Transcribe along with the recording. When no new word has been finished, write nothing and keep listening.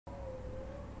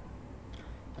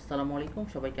আসসালামু আলাইকুম,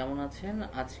 সবাই কেমন আছেন?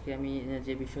 আজকে আমি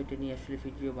যে বিষয়টি নিয়ে আসলে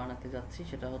ভিডিও বানাতে যাচ্ছি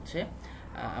সেটা হচ্ছে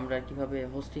আমরা কিভাবে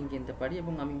হোস্টিং কিনতে পারি।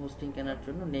 এবং আমি হোস্টিং কেনার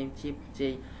জন্য নেমচিপ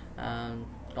যেই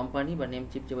কোম্পানি বা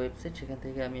নেমচিপ যে ওয়েবসাইট সেখান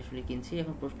থেকে আমি আসলে কিনছি।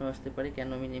 এখন প্রশ্ন আসতে পারে কেন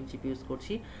আমি নেমচিপ ইউজ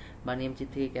করছি বা নেমচিপ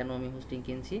থেকে কেন আমি হোস্টিং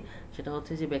কিনছি। সেটা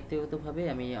হচ্ছে যে ব্যক্তিগতভাবে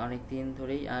আমি অনেক দিন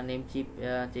ধরেই নেমচিপ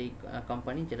যেই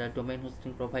কোম্পানি যেটা ডোমেইন হোস্টিং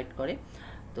প্রোভাইড করে,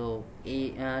 তো এই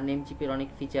নেমচিপের অনেক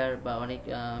ফিচার বা অনেক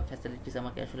ফ্যাসিলিটিস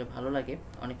আমাকে আসলে ভালো লাগে।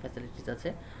 অনেক ফ্যাসিলিটিস আছে,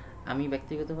 আমি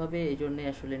ব্যক্তিগতভাবে এই জন্যে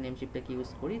আসলে নেমচিপটাকে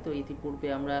ইউজ করি। তো ইতিপূর্বে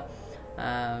আমরা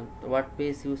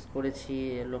ওয়ার্ডপ্রেস ইউজ করেছি,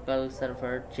 লোকাল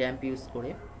সার্ভার জ্যাম্প ইউজ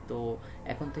করে। তো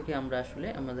এখন থেকে আমরা আসলে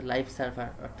আমাদের লাইভ সার্ভার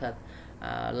অর্থাৎ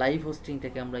লাইভ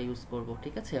হোস্টিংটাকে আমরা ইউজ করব,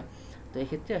 ঠিক আছে? তো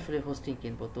এক্ষেত্রে আসলে হোস্টিং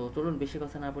কিনবো। তো চলুন বেশি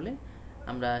কথা না বলে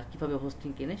আমরা কিভাবে হোস্টিং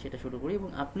কেনে সেটা শুরু করি। এবং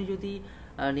আপনি যদি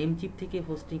নেমচিপ থেকে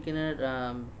হোস্টিং কেনার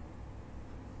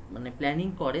মানে প্ল্যানিং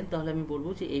করেন, তাহলে আমি বলবো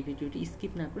যে এই ভিডিওটি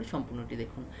স্কিপ না করে সম্পূর্ণটি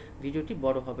দেখুন। ভিডিওটি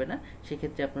বড় হবে না,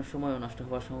 সেক্ষেত্রে আপনার সময়ও নষ্ট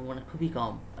হওয়ার সম্ভাবনা খুবই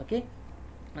কম। ওকে,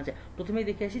 আচ্ছা, প্রথমেই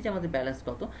দেখে আসি যে আমাদের ব্যালেন্স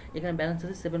কত। এখানে ব্যালেন্স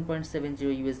আছে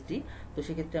 7.70 ইউএসডি। তো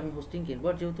সেক্ষেত্রে আমি হোস্টিং কিনবো।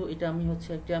 আর যেহেতু এটা আমি হচ্ছে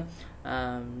একটা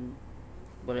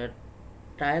বলে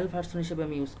ট্রায়াল ভার্সন হিসেবে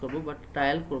আমি ইউজ করবো বা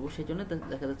ট্রায়াল করবো, সেই জন্য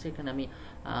দেখা যাচ্ছে এখানে আমি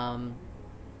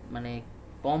মানে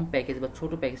কম প্যাকেজ বা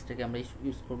ছোট প্যাকেজটাকে আমরা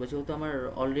ইউজ করবো। যেহেতু আমার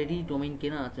অলরেডি ডোমেইন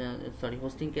কেনা আছে, সরি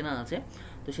হোস্টিং কেনা আছে,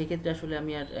 তো সেই ক্ষেত্রে আসলে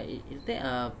আমি আর এতে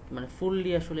মানে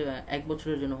ফুললি আসলে 1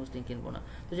 বছরের জন্য হোস্টিং কিনবো না।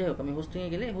 তো যাই হোক, আমি হোস্টিংয়ে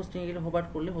গেলে হোভার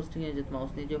করলে, হোস্টিংয়ে যে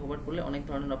মাউস নিয়ে যে হোভার করলে অনেক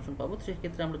ধরনের অপশন পাবো। তো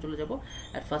সেক্ষেত্রে আমরা চলে যাবো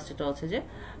অ্যাট ফার্স্ট, এটা হচ্ছে যে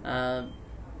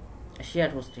শেয়ার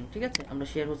হোস্টিং। ঠিক আছে, আমরা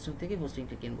শেয়ার হোস্টিং থেকে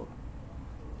হোস্টিংটা কিনবো।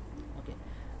 ওকে,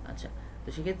 আচ্ছা, তো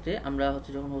সেক্ষেত্রে আমরা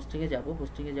হচ্ছে যখন হোস্টিংয়ে যাব,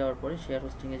 হোস্টিংয়ে যাওয়ার পরে শেয়ার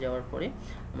হোস্টিংয়ে যাওয়ার পরে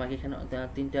আমাকে এখানে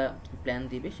 3টা প্ল্যান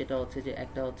দিবে। সেটা হচ্ছে যে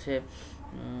একটা হচ্ছে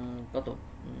কত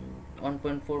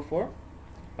 1.44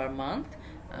 পার মান্থ।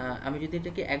 আমি যদি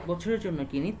এটাকে 1 বছরের জন্য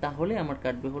কিনি তাহলে আমার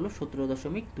কাটবে হলো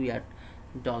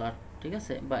 $17.28। ঠিক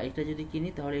আছে, বা এটা যদি কিনি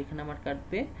তাহলে এখানে আমার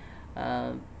কাটবে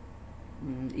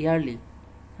ইয়ারলি,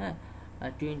 হ্যাঁ,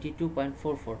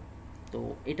 22.44। তো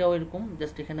এটাও এরকম,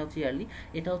 জাস্ট এখানে হচ্ছে ইয়ারলি।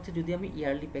 এটা হচ্ছে যদি আমি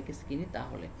ইয়ারলি প্যাকেজ কিনি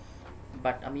তাহলে।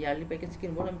 বাট আমি ইয়ারলি প্যাকেজ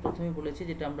কিনবো না, আমি প্রথমেই বলেছি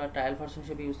যেটা আমরা ট্রায়াল ভার্সন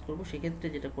হিসেবে ইউজ করবো। সেক্ষেত্রে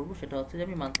যেটা করবো সেটা হচ্ছে যে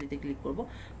আমি মান্থলিতে ক্লিক করবো।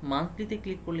 মান্থলিতে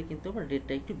ক্লিক করলে কিন্তু আবার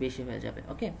রেটটা একটু বেশি হয়ে যাবে।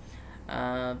 ওকে,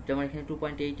 যেমন এখানে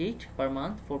 2.88 পার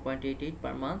মান্থ, 4.88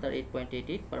 পার মান্থ আর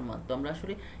 8.88 পার মান্থ। তো আমরা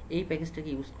আসলে এই প্যাকেজটাকে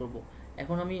ইউজ করব।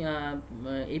 এখন আমি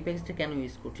এই প্যাকেজটা কেন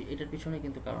ইউজ করছি, এটার পিছনে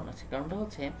কিন্তু কারণ আছে। কারণটা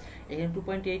হচ্ছে এখানে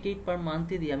 2.88 পার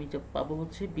মান্থে দিয়ে আমি পাবো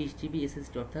হচ্ছে 20 GB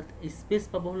এসএসডি, অর্থাৎ স্পেস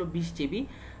পাবো হলো 20 GB।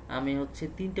 আমি হচ্ছে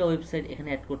 3টা ওয়েবসাইট এখানে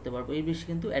অ্যাড করতে পারবো, এর বেশি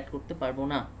কিন্তু অ্যাড করতে পারবো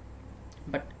না।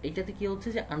 বাট এটাতে কি হচ্ছে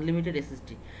যে আনলিমিটেড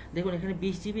এসএসডি। দেখুন এখানে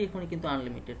 20 GB, এখানে কিন্তু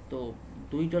আনলিমিটেড। তো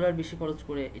 $2 বেশি খরচ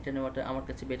করে এটা নেওয়াটা আমার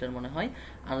কাছে বেটার মনে হয়।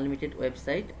 আনলিমিটেড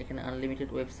ওয়েবসাইট, এখানে আনলিমিটেড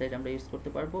ওয়েবসাইট আমরা ইউজ করতে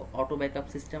পারবো। অটো ব্যাকআপ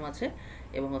সিস্টেম আছে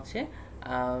এবং হচ্ছে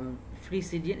ফ্রি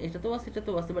সিডিএন, এটা তো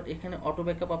আছে, বাট এখানে অটো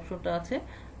ব্যাকআপ অপশনটা আছে।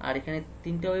 আর এখানে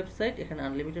 3টা ওয়েবসাইট, এখানে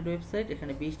আনলিমিটেড ওয়েবসাইট,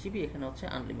 এখানে 20 GB, এখানে হচ্ছে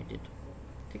আনলিমিটেড।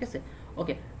 ঠিক আছে,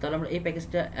 ওকে, তাহলে আমরা এই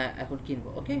প্যাকেজটা এখন কিনবো।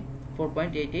 ওকে,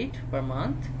 4.88 পার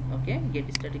মান্থ। ওকে, গেট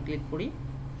স্টার্টে ক্লিক করি।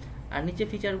 আর নিচে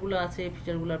ফিচারগুলো আছে, এই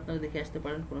ফিচারগুলো আপনারা দেখে আসতে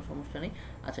পারেন, কোনো সমস্যা নেই।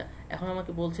 আচ্ছা, এখন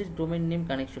আমাকে বলছে ডোমেইন নেম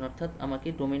কানেকশন, অর্থাৎ আমাকে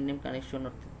ডোমেইন নেম কানেকশন,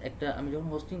 অর্থাৎ একটা আমি যখন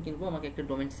হোস্টিং কিনবো আমাকে একটা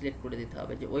ডোমেইন সিলেক্ট করে দিতে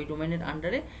হবে যে ওই ডোমেইনের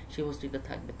আন্ডারে সেই হোস্টিংটা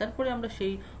থাকবে। তারপরে আমরা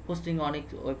সেই হোস্টিংয়ে অনেক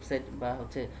ওয়েবসাইট বা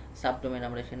হচ্ছে সাব ডোমেইন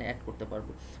আমরা এখানে অ্যাড করতে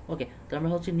পারবো। ওকে, তো আমরা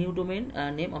হচ্ছে নিউ ডোমেইন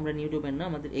নেম, আমরা নিউ ডোমেইন না,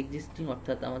 আমাদের এক্সিস্টিং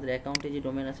অর্থাৎ আমাদের অ্যাকাউন্টে যে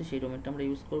ডোমেইন আছে সেই ডোমেইনটা আমরা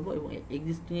ইউজ করবো। এবং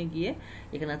এক্সিস্টিংয়ে গিয়ে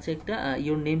এখানে আছে একটা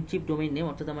ইওর নেমচিপ ডোমেইন নেম,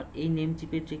 অর্থাৎ আমার এই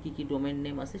নেমচিপের যে কী ডোমেইন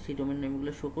নেম আছে সেই ডোমেইন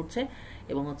নেমগুলো শো করছে।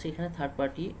 এবং হচ্ছে এখানে থার্ড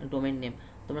পার্টি ডোমেইন নেম।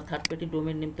 তো আমরা থার্ড পার্টি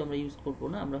ডোমেইন নেম তো আমরা ইউজ করবো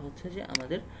না, আমরা হচ্ছে যে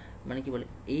আমাদের মানে কি বলে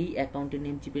এই অ্যাকাউন্টের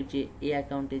নেমচিপের যে এই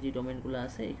অ্যাকাউন্টে যে ডোমেইনগুলো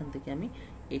আছে এখান থেকে আমি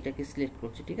এটাকে সিলেক্ট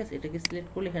করছি। ঠিক আছে, এটাকে সিলেক্ট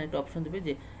করলে এখানে একটা অপশন দেবে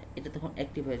যে এটা তখন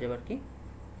অ্যাক্টিভ হয়ে যাবে আর কি,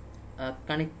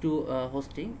 কানেক্ট টু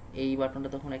হোস্টিং, এই বাটনটা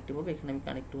তখন অ্যাক্টিভ হবে। এখানে আমি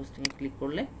কানেক্ট টু হোস্টিংয়ে ক্লিক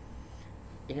করলে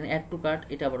এখানে অ্যাড টু কার্ট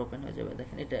এটা আবার ওপেন হয়ে যাবে।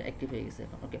 দেখেন এটা অ্যাক্টিভ হয়ে গেছে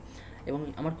এখন। ওকে, এবং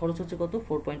আমার খরচ হচ্ছে কত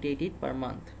 4.88 পার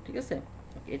মান্থ। ঠিক আছে,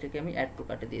 ওকে, এটাকে আমি অ্যাড টু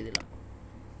কার্টে দিয়ে দিলাম।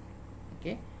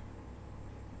 ওকে,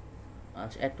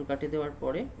 আচ্ছা, অ্যাড টু কার্টে দেওয়ার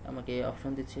পরে আমাকে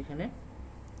অপশন দিচ্ছে এখানে।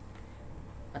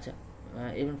 আচ্ছা,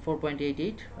 even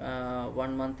 4.88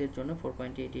 1 মান্থের জন্য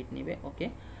 4.88 নেবে। ওকে,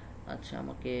 আচ্ছা,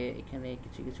 আমাকে এখানে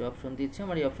কিছু কিছু অপশন দিচ্ছে,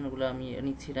 আমার এই অপশনগুলো আমি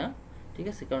নিচ্ছি না। ঠিক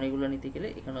আছে, কারণ এগুলো নিতে গেলে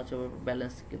এখানে হচ্ছে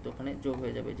ব্যালেন্স কিন্তু ওখানে যোগ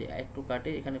হয়ে যাবে, যে অ্যাড টু কার্টে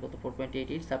এখানে কত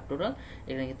 4.88 সাব টোটাল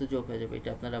এখানে কিন্তু যোগ হয়ে যাবে, এটা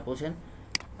আপনারা বোঝেন,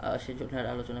 সেই জন্য আর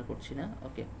আলোচনা করছি না।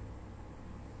 ওকে,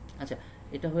 আচ্ছা,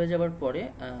 এটা হয়ে যাবার পরে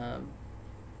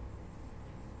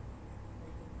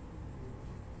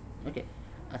ওকে,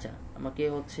 আচ্ছা আমাকে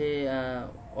হচ্ছে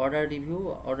অর্ডার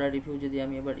রিভিউ যদি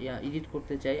আমি এবার এডিট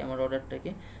করতে চাই আমার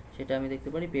অর্ডারটাকে, সেটা আমি দেখতে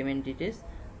পারি পেমেন্ট ডিটেলস।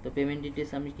 তো পেমেন্ট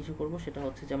ডিটেলস আমি কিছু করব, সেটা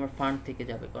হচ্ছে যে আমার ফান্ড থেকে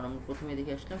যাবে, কারণ আমি প্রথমে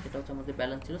দেখে আসলাম সেটা হচ্ছে আমাদের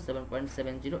ব্যালেন্স ছিল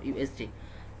 7.70 ইউএসডি।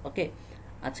 ওকে।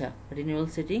 আচ্ছা রিনিউয়াল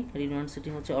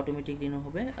সেটিং হচ্ছে অটোমেটিক রিনিউ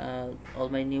হবে, অল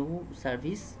মাই নিউ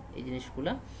সার্ভিস, এই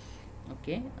জিনিসগুলা।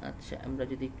 ওকে। আচ্ছা আমরা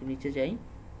যদি একটু নিচে যাই,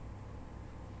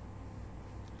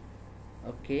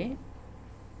 ওকে।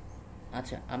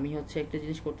 আচ্ছা আমি হচ্ছে একটা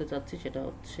জিনিস করতে চাচ্ছি, সেটা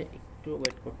হচ্ছে একটু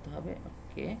ওয়েট করতে হবে।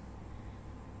 ওকে।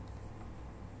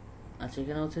 আচ্ছা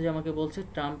এখানে হচ্ছে যে আমাকে বলছে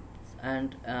টার্মস অ্যান্ড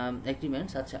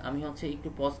এগ্রিমেন্টস। আচ্ছা আমি হচ্ছে একটু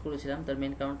পজ করেছিলাম, তার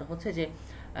মেন কারণটা হচ্ছে যে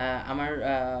আমার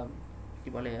কি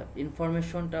বলে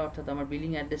ইনফরমেশনটা, অর্থাৎ আমার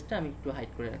বিলিং অ্যাড্রেসটা আমি একটু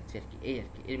হাইড করে রাখছি আর কি, এই আর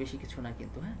কি, এর বেশি কিছু না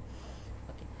কিন্তু। হ্যাঁ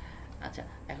ওকে। আচ্ছা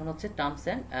এখন হচ্ছে টার্মস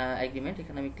অ্যান্ড এগ্রিমেন্ট,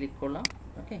 এখানে আমি ক্লিক করলাম।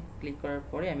 ওকে, ক্লিক করার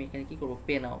পরে আমি এখানে কি করব,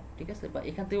 পে নাও, ঠিক আছে, বা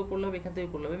এখান থেকেও করলে হবে, এখান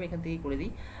থেকেও করলে হবে, আমি এখান থেকেই করে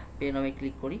দিই। পে নাও এ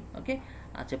ক্লিক করি। ওকে।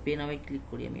 আচ্ছা পে নাও এ ক্লিক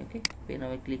করি আমি। ওকে, পে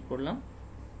নাও এ ক্লিক করলাম।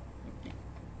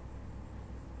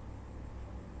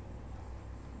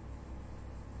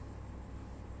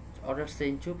 Order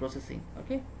send to processing.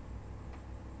 ওকে।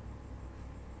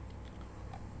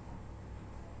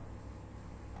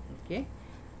 ওকে।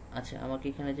 আচ্ছা আমাকে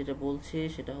এখানে যেটা বলছে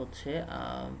সেটা হচ্ছে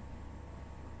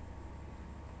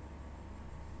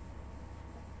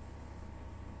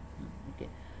ওকে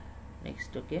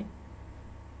নেক্সট। ওকে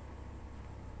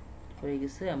হয়ে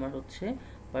গেছে আমার হচ্ছে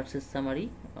পারচেস সামারি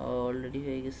অলরেডি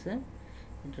হয়ে গেছে,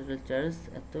 টোটাল চার্জ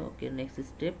এত। ওকে নেক্সট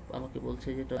স্টেপ আমাকে বলছে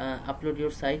যেটা আপলোড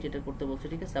ইউর সাইট, এটা করতে বলছে,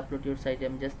 ঠিক আছে। আপলোড ইউর সাইটে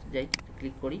আমি জাস্ট যাই,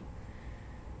 ক্লিক করি।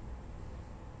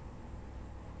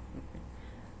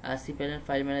 সি প্যানেল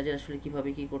ফাইল ম্যানেজার আসলে কীভাবে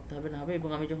কী করতে হবে না হবে, এবং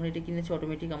আমি যখন এটা কিনেছি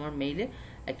অটোমেটিক আমার মেইলে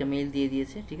একটা মেইল দিয়ে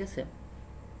দিয়েছে, ঠিক আছে।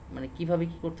 মানে কিভাবে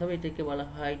কি করতে হবে এটাকে বলা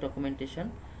হয় ডকুমেন্টেশন,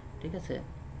 ঠিক আছে।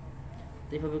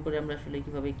 তো এইভাবে করে আমরা আসলে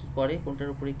কিভাবে কি করে, কোনটার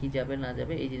উপরে কি যাবে না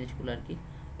যাবে, এই জিনিসগুলো আর কি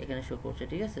এখানে শো করছে,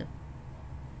 ঠিক আছে।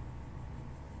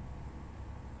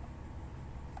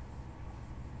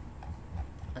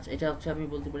 আচ্ছা এটা হচ্ছে আমি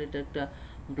বলতে পারি এটা একটা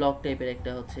ব্লক টাইপের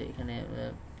একটা হচ্ছে এখানে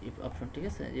অপশন, ঠিক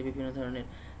আছে, যে বিভিন্ন ধরনের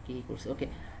কি কি করছে। ওকে।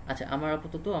 আচ্ছা আমার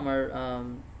আপাতত আমার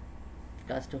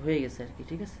কাজটা হয়ে গেছে আর কি,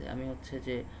 ঠিক আছে। আমি হচ্ছে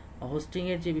যে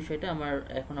হোস্টিংয়ের যে বিষয়টা, আমার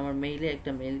এখন আমার মেইলে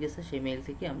একটা মেইল গেছে, সেই মেইল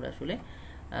থেকে আমরা আসলে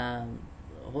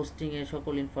হোস্টিংয়ের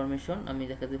সকল ইনফরমেশন আমি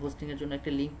দেখা যায় হোস্টিংয়ের জন্য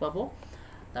একটা লিঙ্ক পাবো,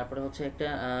 তারপরে হচ্ছে একটা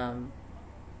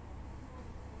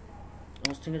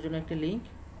হোস্টিংয়ের জন্য একটা link,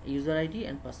 user ID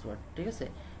and password, ঠিক আছে,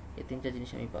 এই তিনটা জিনিস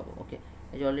আমি পাবো। ওকে,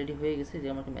 এই যে অলরেডি হয়ে গেছে, যে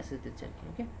আমাকে মেসেজ দিচ্ছে আর কি।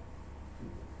 ওকে।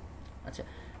 আচ্ছা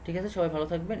ঠিক আছে, সবাই ভালো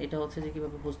থাকবেন। এটা হচ্ছে যে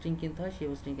কীভাবে হোস্টিং কিনতে হয়, সেই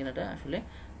হোস্টিং কেনাটা আসলে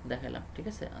দেখালাম, ঠিক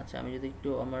আছে। আচ্ছা আমি যদি একটু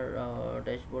আমার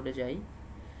ড্যাশবোর্ডে যাই,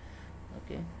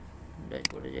 ওকে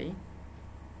ড্যাশবোর্ডে যাই,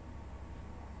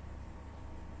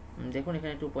 দেখুন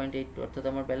এখানে 2.82, অর্থাৎ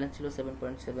আমার ব্যালেন্স ছিল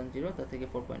 7.70, তার থেকে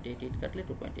 4.88 কাটলে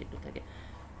 2.82 থাকে।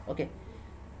 ওকে।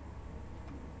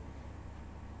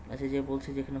 আচ্ছা যে বলছে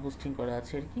যে এখানে হোস্টিং করা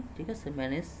আছে আর কি, ঠিক আছে,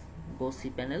 ম্যানেজ গো সি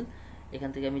প্যানেল, এখান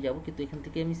থেকে আমি যাব, কিন্তু এখান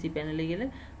থেকে আমি সি প্যানেলে গেলে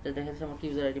দেখা যাচ্ছে আমাকে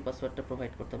ইউজার আইডি পাসওয়ার্ডটা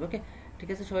প্রোভাইড করতে হবে। ওকে ঠিক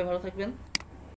আছে, সবাই ভালো থাকবেন।